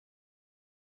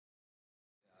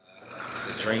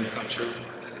dream come true.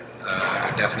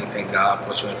 I definitely think God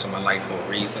put you into my life for a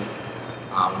reason.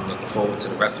 I'm looking forward to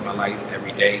the rest of my life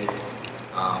every day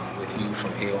with you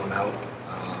from here on out.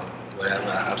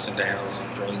 Whatever ups and downs,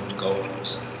 dreams,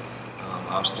 goals,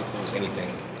 obstacles,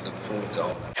 anything. Looking forward to all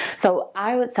that. So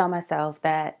I would tell myself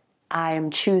that I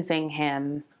am choosing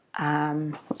him.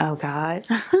 Oh God.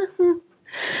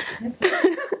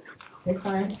 You're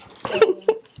fine.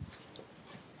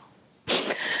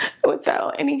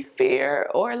 Without any fear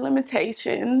or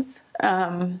limitations.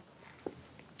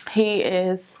 He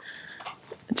is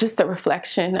just a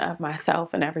reflection of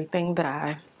myself and everything that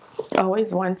I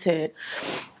always wanted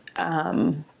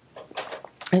and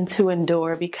to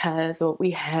endure, because what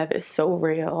we have is so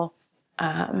real.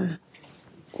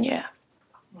 Yeah.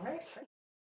 Right.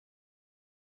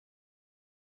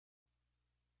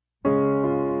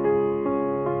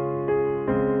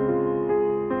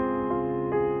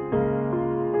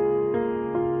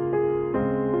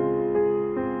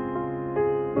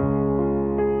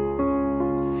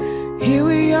 Here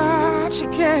we are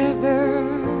together,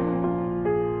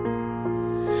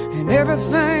 and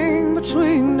everything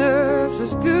between us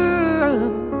is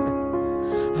good.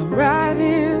 I'm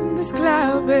riding this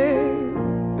cloud,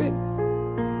 baby,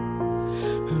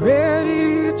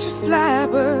 ready to fly,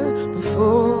 but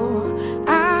before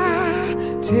I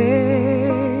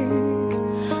take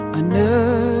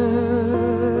another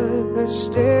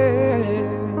step,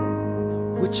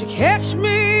 would you catch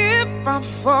me if I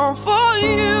fall for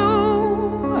you?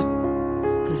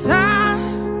 'Cause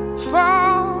I'm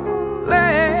falling,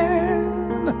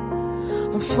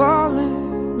 I'm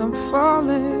falling, I'm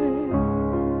falling.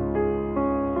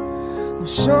 I'm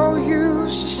so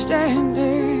used to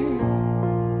standing,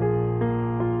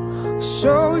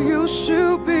 so used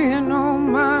to being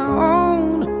on my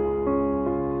own,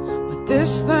 but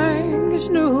this thing is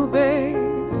new, babe.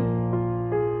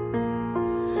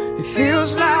 It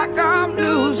feels like I'm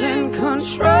losing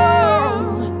control.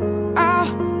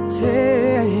 I'll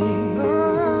take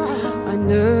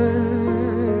another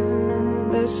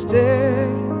step.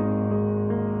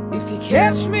 If you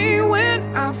catch me when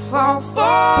I fall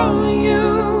for you,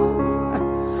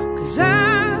 'cause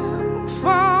I'm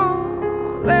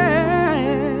falling,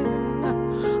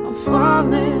 I'm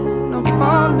falling, I'm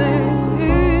falling.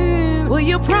 Will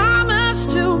you promise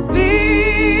to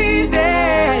be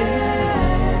there,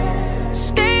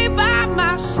 stay by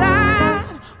my side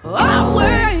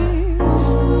always,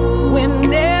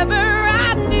 whenever I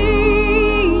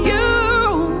need you?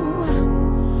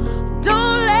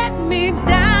 Don't let me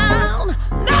down,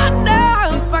 no, no.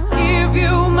 If I give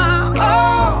you my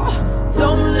all,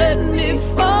 don't let me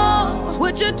fall.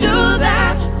 Would you do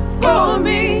that for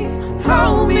me?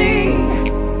 Hold me.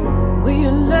 Will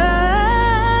you love?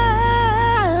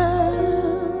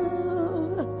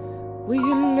 Will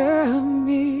you love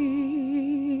me?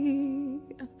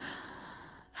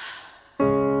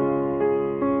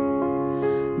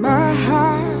 My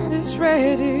heart is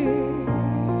ready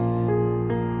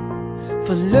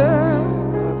for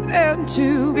love and to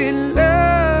be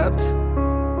loved,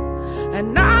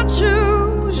 and I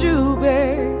choose you,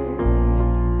 babe.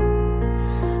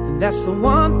 And that's the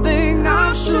one thing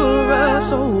I'm sure of,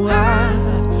 so I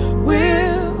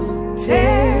will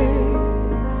take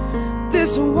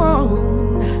this one